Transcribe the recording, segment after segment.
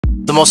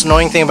The most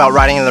annoying thing about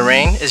riding in the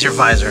rain is your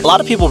visor. A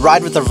lot of people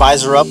ride with their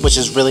visor up, which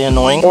is really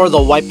annoying, or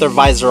they'll wipe their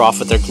visor off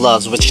with their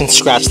gloves, which can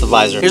scratch the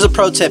visor. Here's a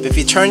pro tip. If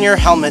you turn your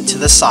helmet to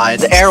the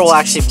side, the air will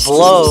actually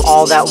blow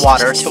all that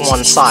water to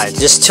one side.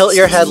 Just tilt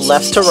your head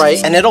left to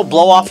right, and it'll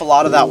blow off a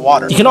lot of that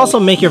water. You can also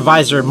make your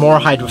visor more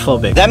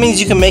hydrophobic. That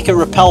means you can make it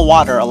repel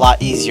water a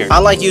lot easier. I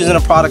like using a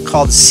product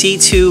called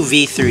C2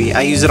 V3.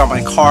 I use it on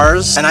my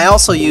cars, and I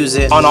also use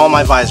it on all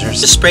my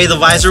visors. Just spray the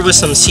visor with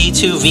some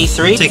C2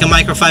 V3, take a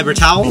microfiber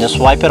towel, and just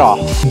wipe it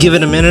off. Give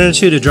it a minute or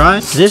two to dry.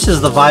 This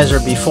is the visor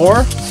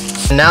before,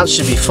 and now it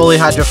should be fully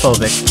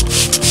hydrophobic.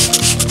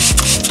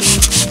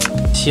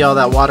 See all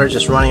that water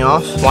just running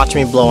off? Watch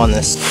me blow on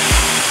this.